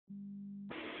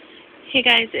Hey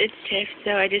guys, it's Tiff.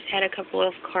 So I just had a couple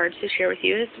of cards to share with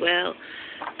you as well.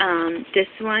 This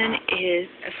one is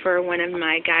for one of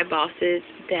my guy bosses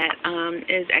that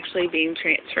is actually being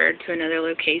transferred to another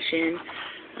location.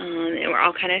 And we're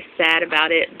all kind of sad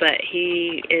about it, but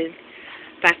he is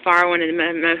by far one of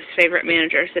my most favorite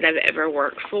managers that I've ever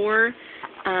worked for.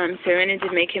 So I wanted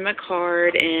to make him a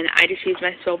card, and I just used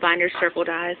my Spellbinder circle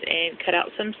dies and cut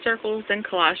out some circles and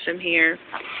collaged them here.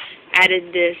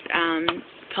 Added this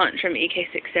punch from EK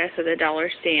Success with a dollar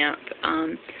stamp.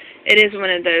 It is one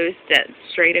of those that's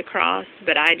straight across,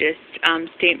 but I just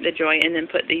stamped the joy and then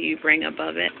put the U-ring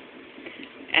above it.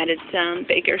 Added some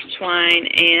baker's twine,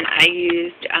 and I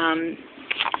used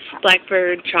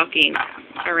blackbird chalking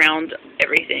around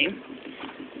everything.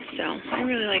 So I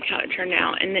really like how it turned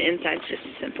out, and the inside's just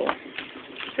simple.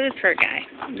 So it's for a guy.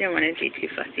 You don't want to be too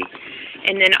fussy.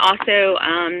 And then also,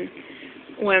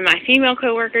 one of my female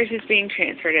coworkers is being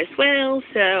transferred as well,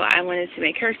 so I wanted to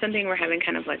make her something. We're having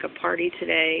kind of like a party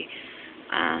today,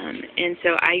 and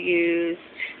so I used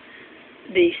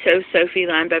the So Sophie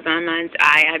line by My Mind's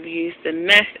Eye. I've used the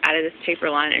mess out of this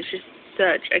paper line. It's just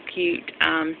such a cute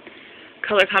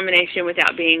color combination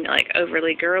without being like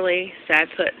overly girly. So I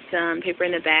put some paper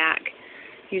in the back,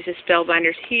 used the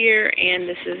Spellbinders here, and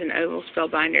this is an oval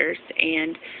Spellbinders,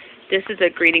 and this is a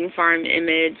greeting farm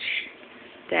image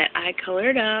that I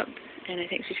colored up, and I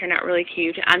think she turned out really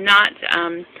cute. I'm not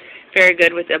very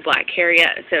good with the black hair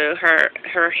yet, so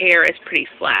her hair is pretty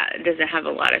flat. It doesn't have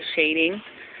a lot of shading,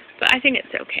 but I think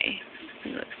it's okay.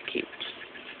 It looks cute.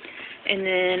 And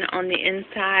then on the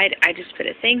inside, I just put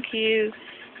a thank you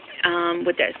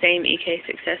with that same EK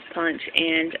Success punch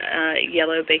and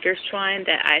yellow baker's twine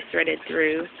that I threaded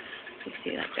through. You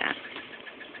see like that.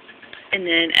 And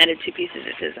then added 2 pieces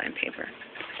of design paper.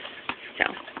 So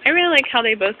I really like how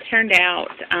they both turned out.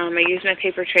 I used my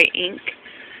paper tray ink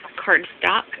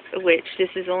cardstock, which this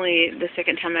is only the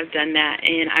second time I've done that,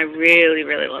 and I really,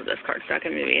 really love this cardstock.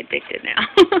 I'm going to be addicted now.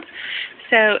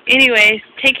 So anyways,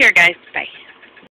 take care, guys.